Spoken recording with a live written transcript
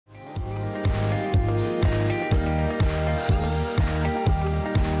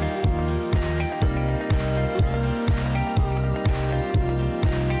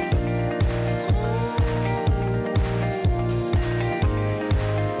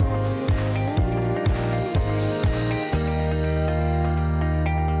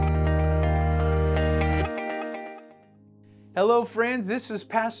Hello friends, this is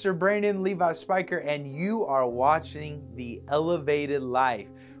Pastor Brandon Levi Spiker and you are watching The Elevated Life.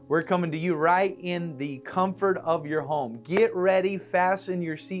 We're coming to you right in the comfort of your home. Get ready, fasten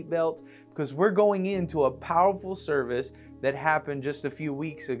your seatbelts because we're going into a powerful service that happened just a few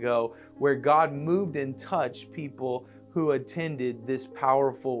weeks ago where God moved and touched people who attended this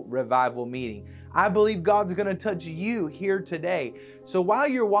powerful revival meeting. I believe God's going to touch you here today. So while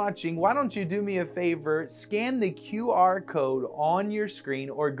you're watching, why don't you do me a favor, scan the QR code on your screen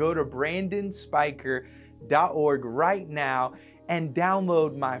or go to brandonspiker.org right now and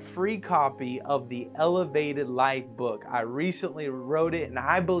download my free copy of the Elevated Life book. I recently wrote it and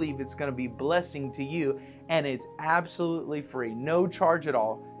I believe it's going to be a blessing to you, and it's absolutely free, no charge at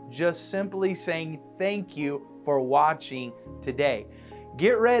all, just simply saying thank you for watching today.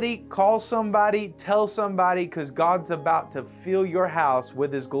 Get ready, call somebody, tell somebody, because God's about to fill your house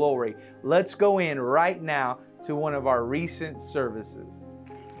with His glory. Let's go in right now to one of our recent services.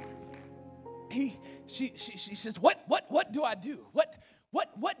 She says, what do I do? What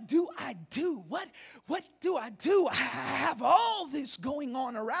do I do? What do I do? I have all this going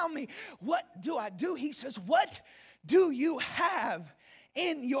on around me. What do I do? He says, what do you have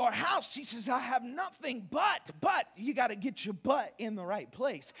in your house? She says, I have nothing but you got to get your butt in the right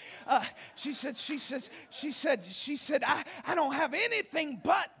place. She said, I don't have anything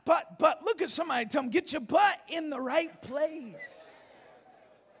but look at somebody and tell them, get your butt in the right place.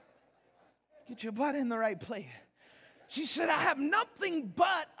 Get your butt in the right place. She said, I have nothing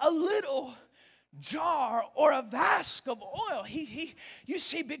but a little jar or a vase of oil. You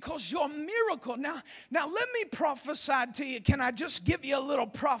see, because your miracle. Now let me prophesy to you. Can I just give you a little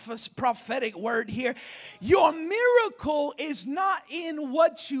prophetic word here? Your miracle is not in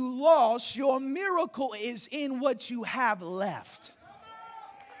what you lost. Your miracle is in what you have left.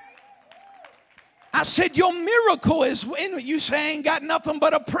 I said your miracle is in, you say I ain't got nothing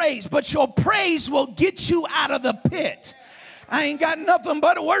but a praise, but your praise will get you out of the pit. I ain't got nothing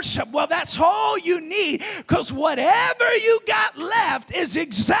but a worship. Well, that's all you need, because whatever you got left is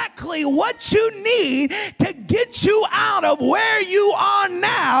exactly what you need to get you out of where you are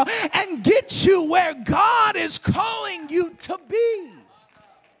now and get you where God is calling you to be.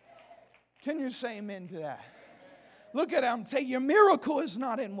 Can you say amen to that? Look at him and say, your miracle is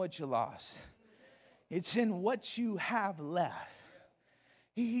not in what you lost. It's in what you have left.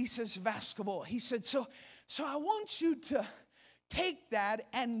 He says, basketball. He said, so I want you to take that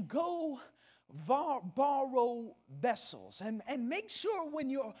and go borrow vessels. And make sure when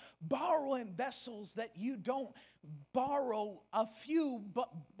you're borrowing vessels that you don't borrow a few, but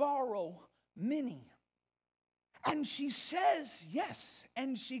borrow many. And she says yes.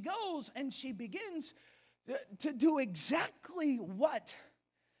 And she goes and she begins to do exactly what,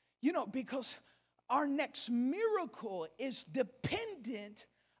 because our next miracle is dependent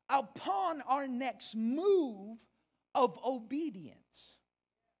upon our next move of obedience.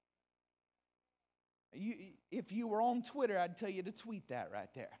 If you were on Twitter, I'd tell you to tweet that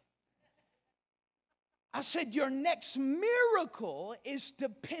right there. I said your next miracle is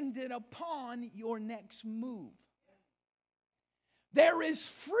dependent upon your next move. There is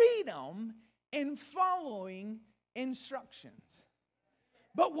freedom in following instructions.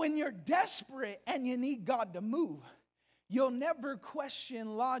 But when you're desperate and you need God to move, you'll never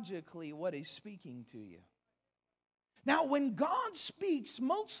question logically what He's speaking to you. Now, when God speaks,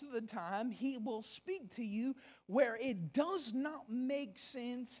 most of the time, He will speak to you where it does not make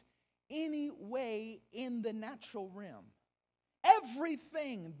sense any way in the natural realm.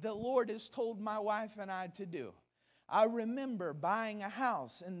 Everything the Lord has told my wife and I to do. I remember buying a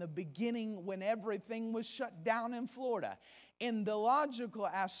house in the beginning when everything was shut down in Florida. In the logical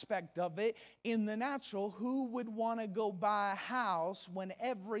aspect of it, in the natural, who would want to go buy a house when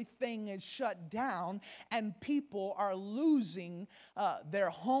everything is shut down and people are losing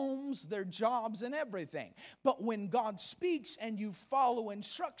their homes, their jobs, and everything? But when God speaks and you follow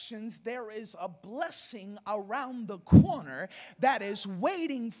instructions, there is a blessing around the corner that is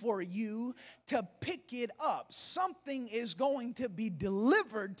waiting for you to pick it up. Something is going to be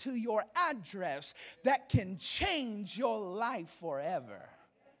delivered to your address that can change your life forever.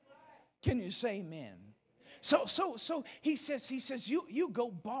 Can you say amen? So he says you go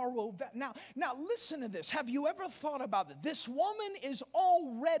borrow that. Now listen to this. Have you ever thought about it? This woman is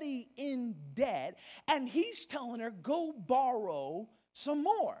already in debt and he's telling her go borrow some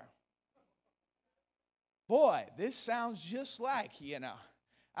more. Boy, this sounds just like,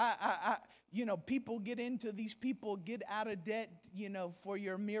 people get out of debt, for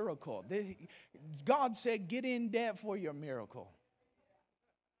your miracle. God said, get in debt for your miracle.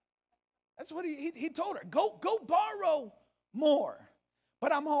 That's what he told her. Go borrow more.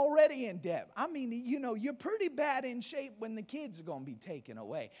 But I'm already in debt. I mean, you know, you're pretty bad in shape when the kids are going to be taken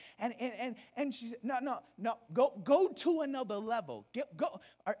away. And she said, no, go to another level. Go.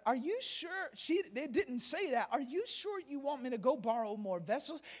 Are you sure? They didn't say that. Are you sure you want me to go borrow more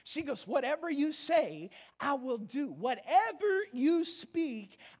vessels? She goes, whatever you say, I will do. Whatever you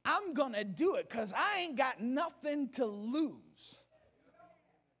speak, I'm going to do it because I ain't got nothing to lose.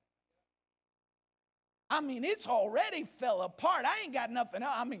 I mean, it's already fell apart. I ain't got nothing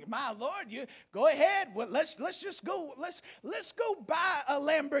else. I mean, my Lord, you go ahead. Well, let's just go. Let's go buy a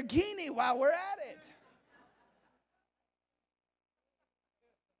Lamborghini while we're at it.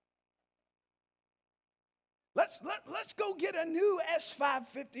 Let's go get a new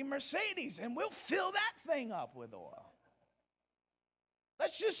S550 Mercedes, and we'll fill that thing up with oil.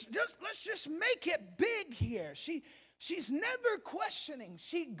 Let's just make it big here. She's never questioning.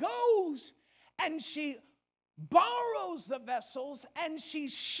 She goes and she borrows the vessels and she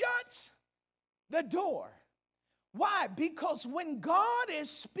shuts the door. Why? Because when God is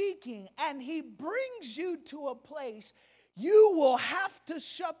speaking and He brings you to a place, you will have to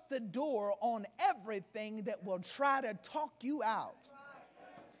shut the door on everything that will try to talk you out.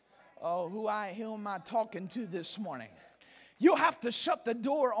 Oh, who am I talking to this morning? You'll have to shut the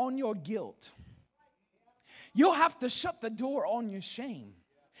door on your guilt. You'll have to shut the door on your shame.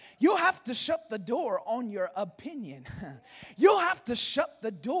 You'll have to shut the door on your opinion. You'll have to shut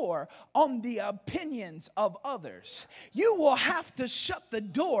the door on the opinions of others. You will have to shut the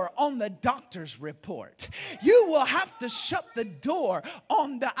door on the doctor's report. You will have to shut the door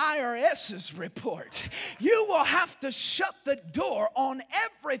on the IRS's report. You will have to shut the door on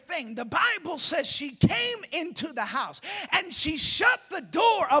everything. The Bible says she came into the house and she shut the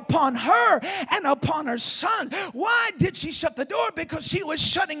door upon her and upon her son. Why did she shut the door? Because she was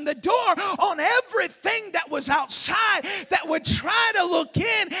shutting the door on everything that was outside that would try to look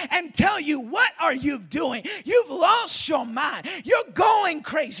in and tell you, what are you doing? You've lost your mind. You're going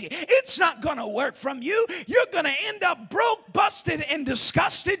crazy. It's not going to work from you. You're going to end up broke, busted, and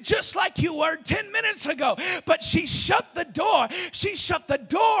disgusted just like you were 10 minutes ago. But she shut the door. She shut the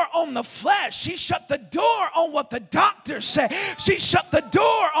door on the flesh. She shut the door on what the doctors say. She shut the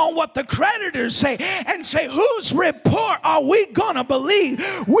door on what the creditors say and say, whose report are we going to believe?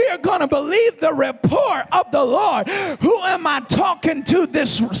 We are going to believe the report of the Lord. Who am I talking to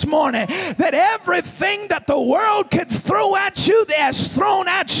this morning? That everything that the world could throw at you, has thrown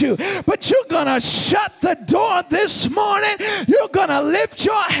at you. But you're going to shut the door this morning. You're going to lift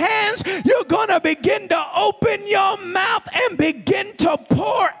your hands. You're going to begin to open your mouth and begin to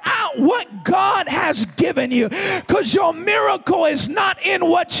pour out what God has given you. Because your miracle is not in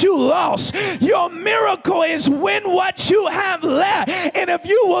what you lost. Your miracle is when what you have left. And if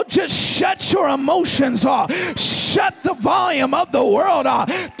you will just shut your emotions off, shut the volume of the world off,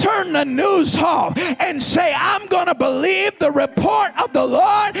 turn the news off, and say, I'm going to believe the report of the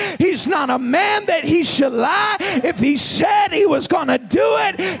Lord. He's not a man that He should lie. If He said He was going to do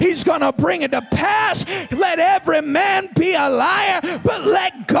it, He's going to bring it to pass. Let every man be a liar, but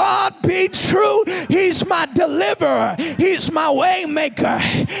let God be true. He's my deliverer. He's my way maker.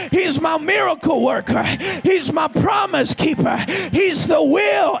 He's my miracle worker. He's my promise keeper. He's the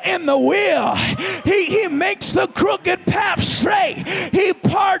will in the will. He makes the crooked path straight. He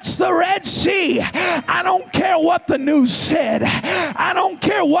parts the Red Sea. I don't care what the news said. I don't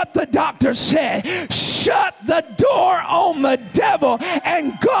care what the doctor said. Shut the door on the devil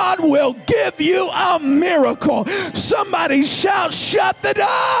and God will give you a miracle. Somebody shout, shut the door.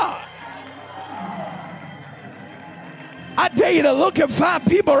 I dare you to look at 5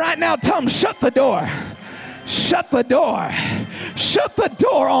 people right now. Tell them, shut the door. Shut the door. Shut the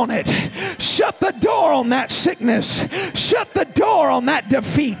door on it. Shut the door on that sickness. Shut the door on that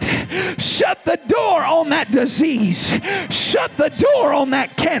defeat. Shut the door on that disease. Shut the door on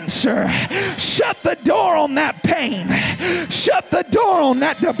that cancer. Shut the door on that pain. Shut the door on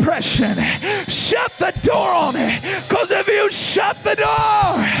that depression. Shut the door on it. Because if you shut the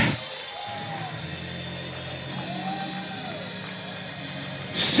door,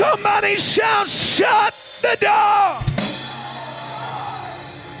 somebody shout, shut the door.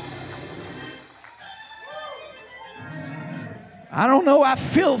 I don't know, I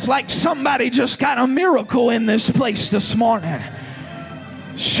feels like somebody just got a miracle in this place this morning.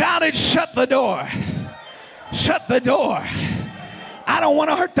 Shout it, shut the door. Shut the door. I don't want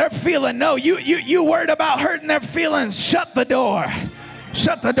to hurt their feeling. No, you worried about hurting their feelings. Shut the door.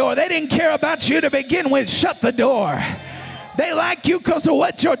 Shut the door. They didn't care about you to begin with. Shut the door. They like you because of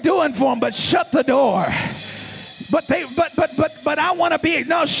what you're doing for them, but shut the door. But I want to be,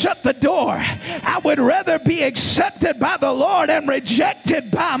 no, shut the door. I would rather be accepted by the Lord and rejected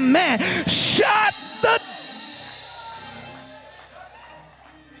by man. Shut the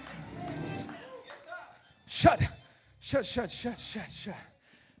Shut.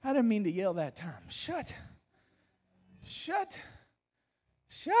 I didn't mean to yell that time. Shut.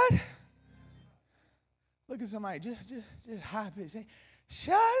 Look at somebody, just high pitch. Say,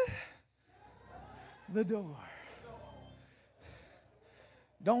 shut the door.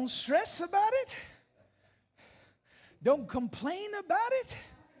 Don't stress about it. Don't complain about it.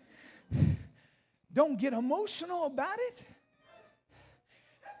 Don't get emotional about it.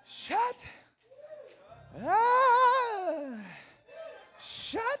 Shut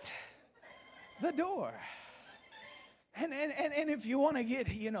the door. And if you want to get,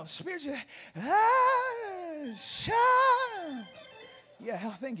 spiritual, shut.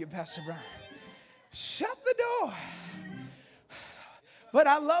 Yeah, thank you, Pastor Brian. Shut the door. But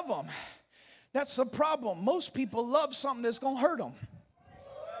I love them. That's the problem. Most people love something that's going to hurt them.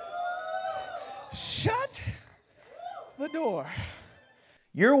 Shut the door.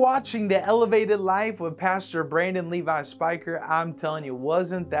 You're watching The Elevated Life with Pastor Brandon Levi Spiker. I'm telling you,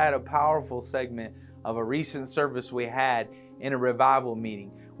 wasn't that a powerful segment of a recent service we had in a revival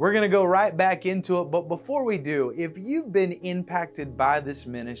meeting? We're going to go right back into it, but before we do, if you've been impacted by this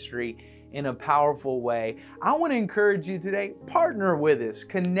ministry in a powerful way, I want to encourage you today, partner with us,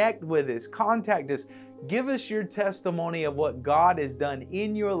 connect with us, contact us, give us your testimony of what God has done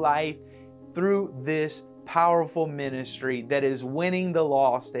in your life through this powerful ministry that is winning the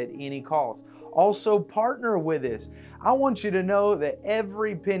lost at any cost. Also, partner with us. I want you to know that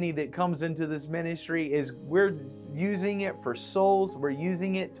every penny that comes into this ministry we're using it for souls. We're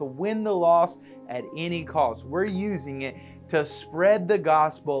using it to win the lost at any cost. We're using it to spread the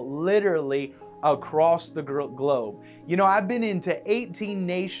gospel literally across the globe. I've been into 18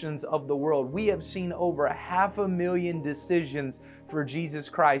 nations of the world. We have seen over 500,000 decisions for Jesus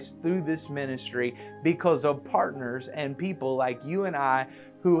Christ through this ministry because of partners and people like you and I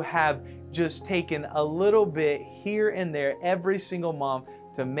who have just taken a little bit here and there every single month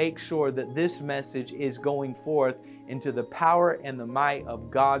to make sure that this message is going forth into the power and the might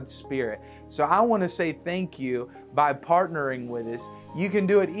of God's Spirit. So I want to say thank you by partnering with us. You can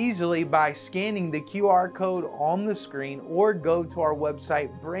do it easily by scanning the QR code on the screen or go to our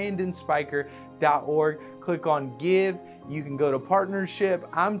website, brandonspiker.org. Click on Give. You can go to Partnership.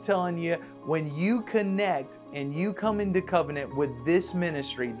 I'm telling you, when you connect and you come into covenant with this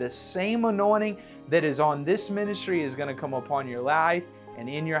ministry, the same anointing that is on this ministry is going to come upon your life and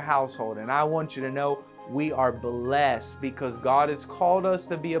in your household. And I want you to know we are blessed because God has called us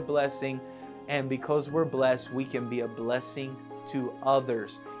to be a blessing. And because we're blessed, we can be a blessing to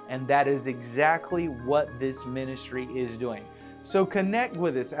others. And that is exactly what this ministry is doing. So connect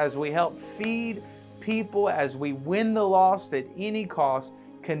with us as we help feed people, as we win the lost at any cost.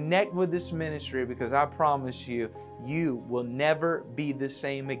 Connect with this ministry because I promise you, you will never be the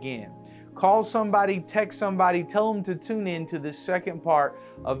same again. Call somebody, text somebody, tell them to tune in to the second part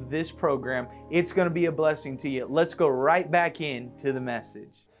of this program. It's going to be a blessing to you. Let's go right back into the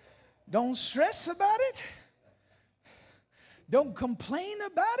message. Don't stress about it. Don't complain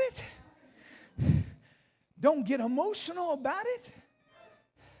about it. Don't get emotional about it.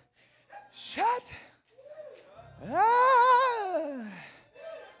 Shut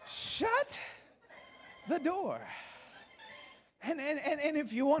the door. And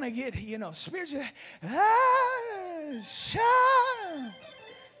if you want to get, spiritual, shut.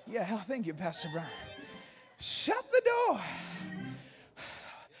 Yeah, thank you, Pastor Brian. Shut the door.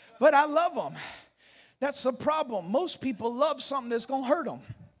 But I love them. That's the problem. Most people love something that's going to hurt them.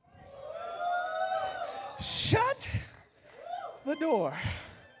 Shut the door.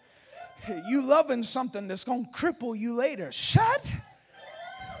 You loving something that's going to cripple you later. Shut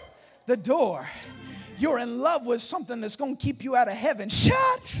the door. You're in love with something that's going to keep you out of heaven.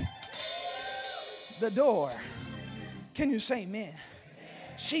 Shut the door. Can you say amen?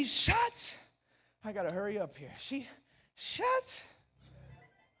 She shut. I got to hurry up here. She shut.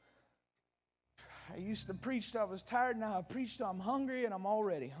 I used to preach till I was tired. Now I preach till I'm hungry, and I'm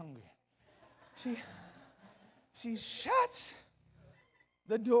already hungry. She shuts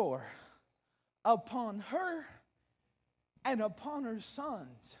the door upon her and upon her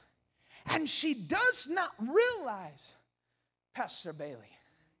sons. And she does not realize, Pastor Bailey,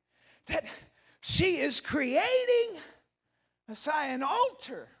 that she is creating an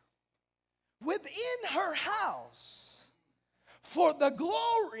altar within her house for the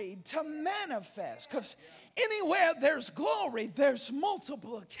glory to manifest. Because anywhere there's glory, there's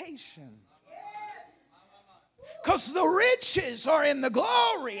multiplication. Because the riches are in the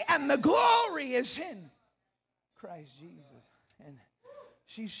glory, and the glory is in Christ Jesus. And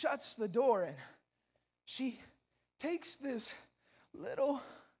she shuts the door, and she takes this little,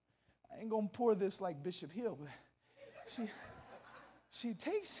 I ain't gonna pour this like Bishop Hill, but she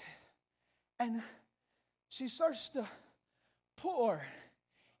takes it and she starts to pour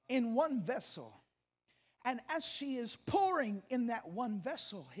in one vessel. And as she is pouring in that one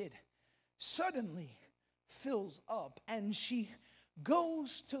vessel, it suddenly fills up, and she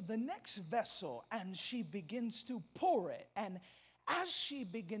goes to the next vessel and she begins to pour it. And as she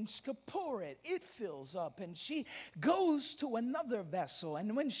begins to pour it, it fills up, and she goes to another vessel,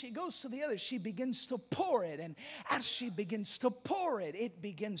 and when she goes to the other, she begins to pour it, and as she begins to pour it, it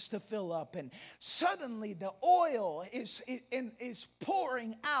begins to fill up, and suddenly the oil is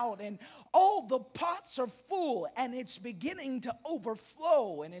pouring out, and all the pots are full, and it's beginning to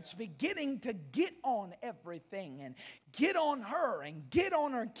overflow, and it's beginning to get on everything, and get on her, and get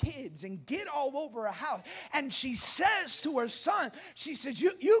on her kids, and get all over her house. And she says to her son, she says,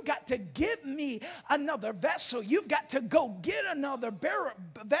 you got to give me another vessel. You've got to go get another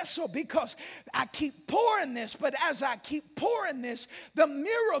vessel, because I keep pouring this, but as I keep pouring this, the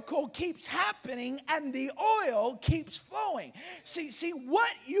miracle keeps happening and the oil keeps flowing. See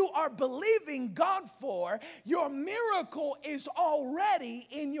what you are believing God for, your miracle is already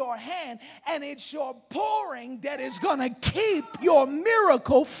in your hand, and it's your pouring that is going to keep your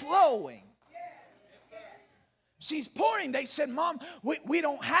miracle flowing. She's pouring. They said, Mom, we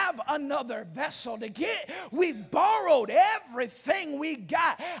don't have another vessel to get. We borrowed everything we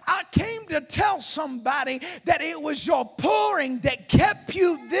got. I came to tell somebody that it was your pouring that kept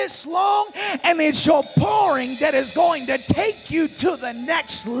you this long, and it's your pouring that is going to take you to the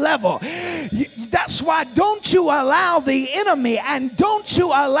next level. That's why don't you allow the enemy and don't you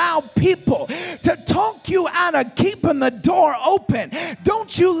allow people to talk you out of keeping the door open.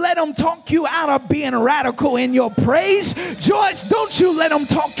 Don't you let them talk you out of being radical in your praise. Joyce, don't you let them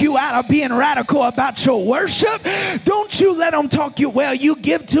talk you out of being radical about your worship. Don't you let them talk you, well, you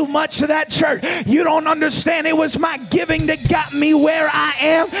give too much to that church. You don't understand, it was my giving that got me where I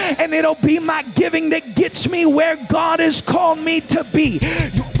am, and it'll be my giving that gets me where God has called me to be.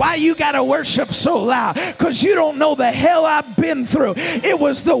 Why you gotta worship so loud? Because you don't know the hell I've been through. It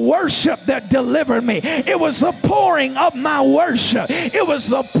was the worship that delivered me. It was the pouring of my worship. It was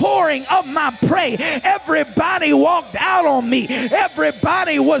the pouring of my praise. Everybody walked out on me.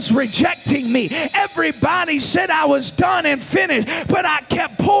 Everybody was rejecting me. Everybody said I was done and finished, but I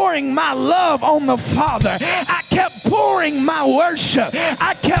kept pouring my love on the Father. I kept pouring my worship.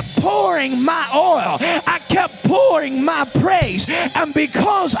 I kept pouring my oil. I kept pouring my praise, and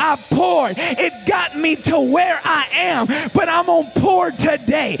because I poured, it got me to where I am. But I'm gonna pour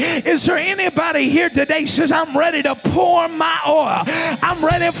today. Is there anybody here today says, I'm ready to pour my oil? I'm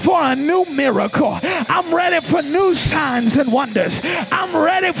ready for a new miracle. I'm ready for new signs and wonders. I'm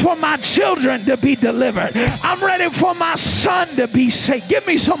ready for my children to be delivered. I'm ready for my son to be saved. Give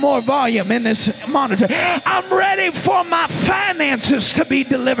me some more volume in this monitor. I'm ready for my finances to be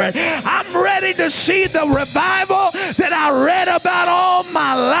delivered. I'm ready to see the revival that I read about all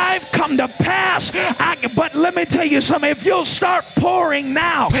my life come to pass. But let me tell you something. If you'll start pouring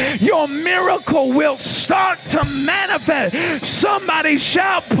now, your miracle will start to manifest. Somebody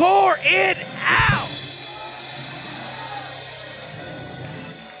shout, pour it out.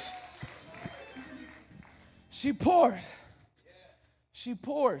 She pours. She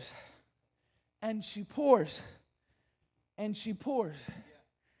pours. And she pours. And she pours.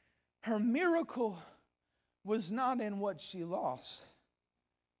 Her miracle was not in what she lost.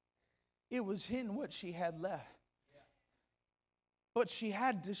 It was in what she had left. But she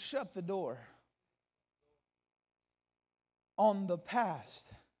had to shut the door on the past,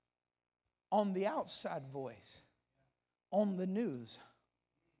 on the outside voice, on the news,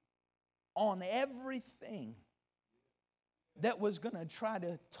 on everything that was going to try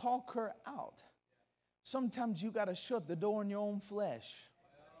to talk her out. Sometimes you got to shut the door on your own flesh,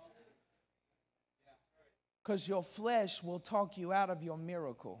 because your flesh will talk you out of your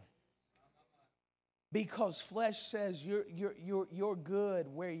miracle. Because flesh says you're good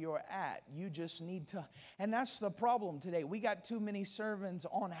where you're at. You just need to. And that's the problem today. We got too many sermons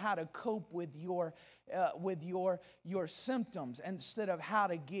on how to cope with your symptoms instead of how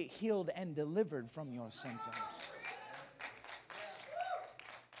to get healed and delivered from your symptoms.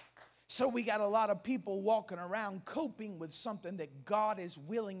 So we got a lot of people walking around coping with something that God is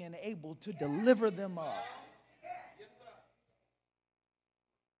willing and able to deliver them of.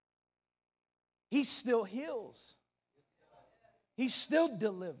 He still heals. He still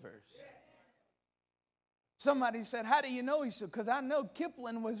delivers. Somebody said, how do you know? He said, because I know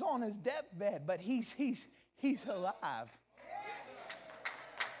Kipling was on his deathbed, but he's alive.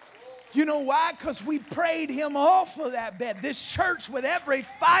 You know why? Because we prayed him off of that bed. This church, with every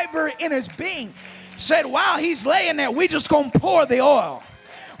fiber in his being, said, while he's laying there, we just going to pour the oil.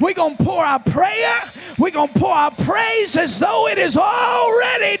 We're going to pour our prayer. We're going to pour our praise as though it is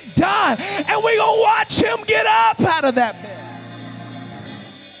already done. And we're going to watch him get up out of that bed.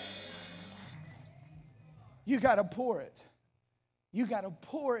 You got to pour it. You got to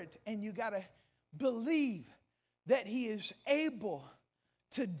pour it, and you got to believe that he is able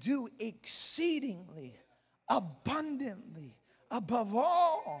to do exceedingly, abundantly, above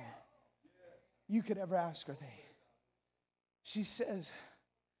all you could ever ask or think. She says,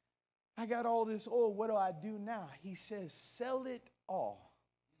 I got all this oil. What do I do now? He says, sell it all.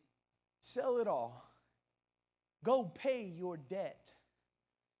 Sell it all. Go pay your debt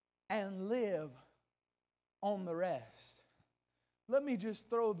and live on the rest. Let me just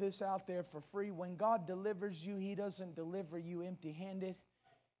throw this out there for free. When God delivers you, he doesn't deliver you empty-handed.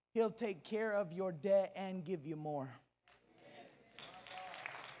 He'll take care of your debt and give you more.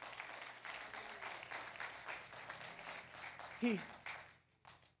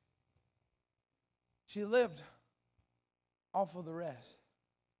 She lived off of the rest.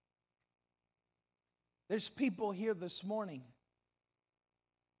 There's people here this morning.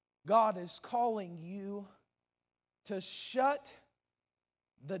 God is calling you to shut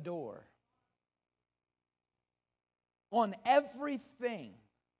the door on everything.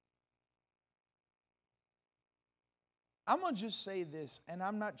 I'm going to just say this, and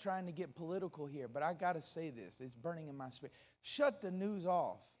I'm not trying to get political here, but I got to say this. It's burning in my spirit. Shut the news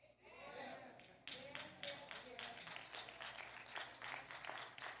off.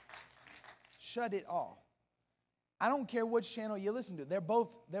 Shut it off. I don't care which channel you listen to. They're both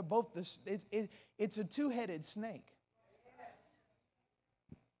it's a two-headed snake.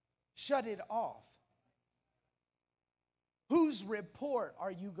 Shut it off. Whose report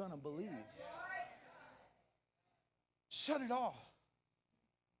are you going to believe? Shut it off.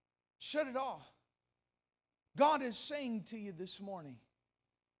 Shut it off. God is saying to you this morning,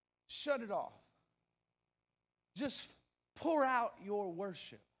 shut it off. Just pour out your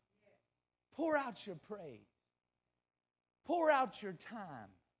worship. Pour out your praise. Pour out your time.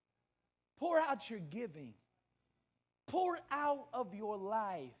 Pour out your giving. Pour out of your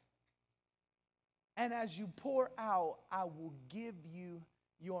life. And as you pour out, I will give you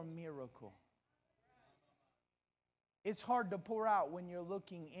your miracle. It's hard to pour out when you're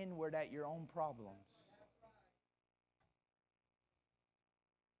looking inward at your own problems.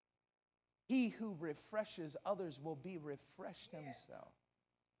 He who refreshes others will be refreshed himself.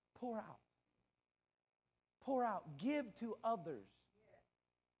 Pour out. Pour out. Give to others.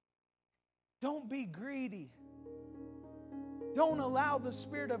 Don't be greedy. Don't allow the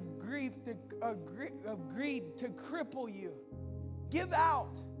spirit of greed to cripple you. Give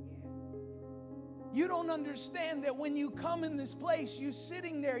out. You don't understand that when you come in this place, you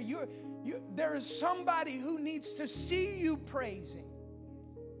sitting there, there is somebody who needs to see you praising.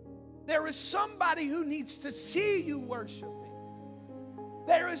 There is somebody who needs to see you worshiping.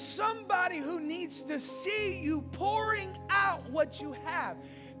 There is somebody who needs to see you pouring out what you have.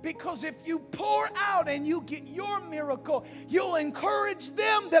 Because if you pour out and you get your miracle, you'll encourage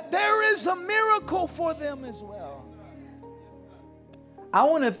them that there is a miracle for them as well. I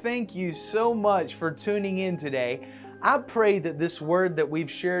want to thank you so much for tuning in today. I pray that this word that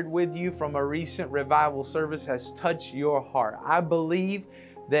we've shared with you from a recent revival service has touched your heart. I believe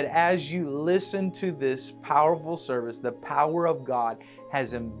that as you listen to this powerful service, the power of God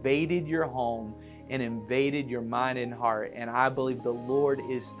has invaded your home and invaded your mind and heart. And I believe the Lord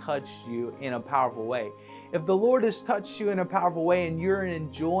has touched you in a powerful way. If the Lord has touched you in a powerful way and you're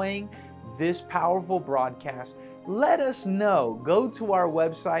enjoying this powerful broadcast, let us know. Go to our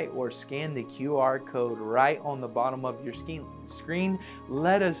website or scan the QR code right on the bottom of your screen.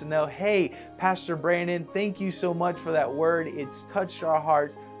 Let us know, hey, Pastor Brandon, thank you so much for that word. It's touched our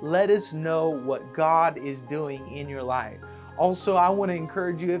hearts. Let us know what God is doing in your life. Also, I want to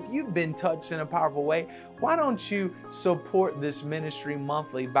encourage you, if you've been touched in a powerful way, why don't you support this ministry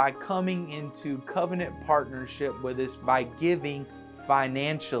monthly by coming into covenant partnership with us by giving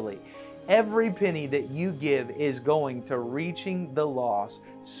financially. Every penny that you give is going to reaching the lost,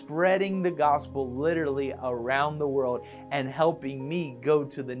 spreading the gospel literally around the world, and helping me go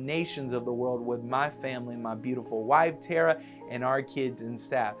to the nations of the world with my family, my beautiful wife, Tara, and our kids and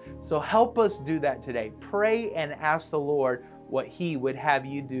staff. So help us do that today. Pray and ask the Lord what He would have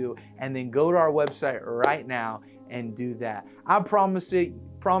you do, and then go to our website right now and do that. I promise it,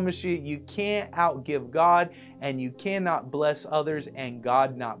 promise you, you can't outgive God, and you cannot bless others and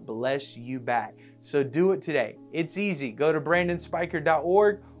God not bless you back. So do it today. It's easy. Go to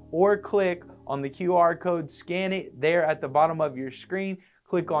brandonspiker.org or click on the QR code, scan it there at the bottom of your screen,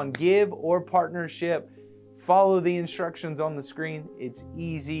 click on Give or Partnership. Follow the instructions on the screen. It's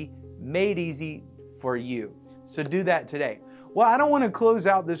easy, made easy for you. So do that today. Well, I don't want to close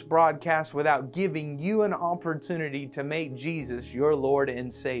out this broadcast without giving you an opportunity to make Jesus your Lord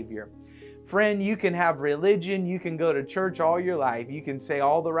and Savior. Friend, you can have religion, you can go to church all your life, you can say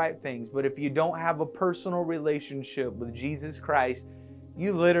all the right things, but if you don't have a personal relationship with Jesus Christ,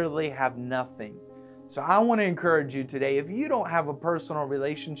 you literally have nothing. So I want to encourage you today, if you don't have a personal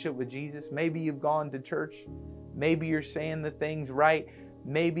relationship with Jesus, maybe you've gone to church, maybe you're saying the things right,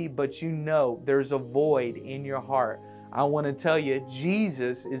 maybe, but you know there's a void in your heart. I want to tell you,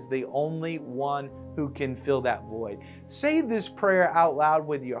 Jesus is the only one who can fill that void. Say this prayer out loud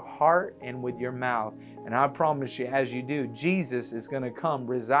with your heart and with your mouth. And I promise you, as you do, Jesus is going to come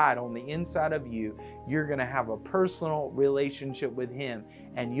reside on the inside of you. You're going to have a personal relationship with Him,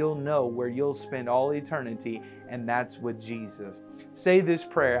 and you'll know where you'll spend all eternity, and that's with Jesus. Say this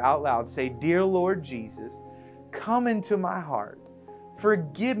prayer out loud. Say, "Dear Lord Jesus, come into my heart.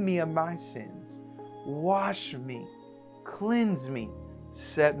 Forgive me of my sins. Wash me. Cleanse me,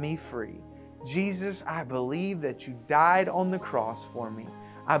 set me free. Jesus, I believe that you died on the cross for me.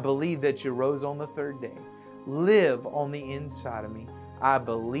 I believe that you rose on the third day. Live on the inside of me. I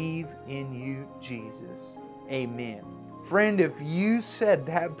believe in you, Jesus." Amen. Friend, if you said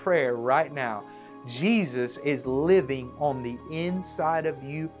that prayer right now, Jesus is living on the inside of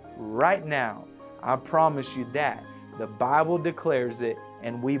you right now. I promise you that. The Bible declares it,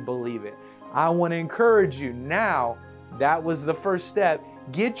 and we believe it. I want to encourage you now. That was the first step.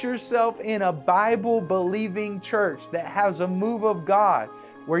 Get yourself in a Bible-believing church that has a move of God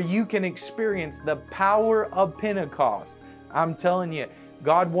where you can experience the power of Pentecost. I'm telling you,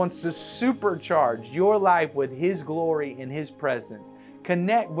 God wants to supercharge your life with His glory and His presence.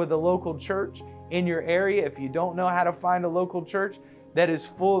 Connect with a local church in your area. If you don't know how to find a local church that is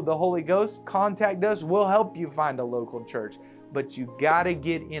full of the Holy Ghost, contact us. We'll help you find a local church. But you got to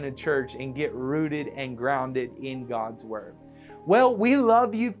get in a church and get rooted and grounded in God's Word. Well, we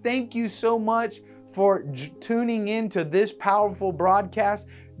love you. Thank you so much for tuning in to this powerful broadcast.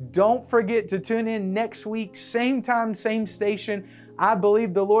 Don't forget to tune in next week, same time, same station. I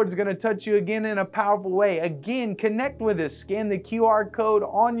believe the Lord's going to touch you again in a powerful way. Again, connect with us. Scan the QR code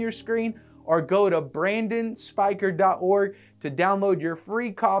on your screen or go to brandonspiker.org to download your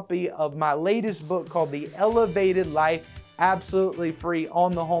free copy of my latest book called The Elevated Life. Absolutely free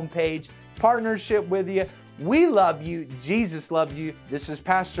on the homepage. Partnership with you. We love you. Jesus loves you. This is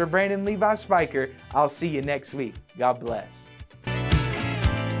Pastor Brandon Levi Spiker. I'll see you next week. God bless.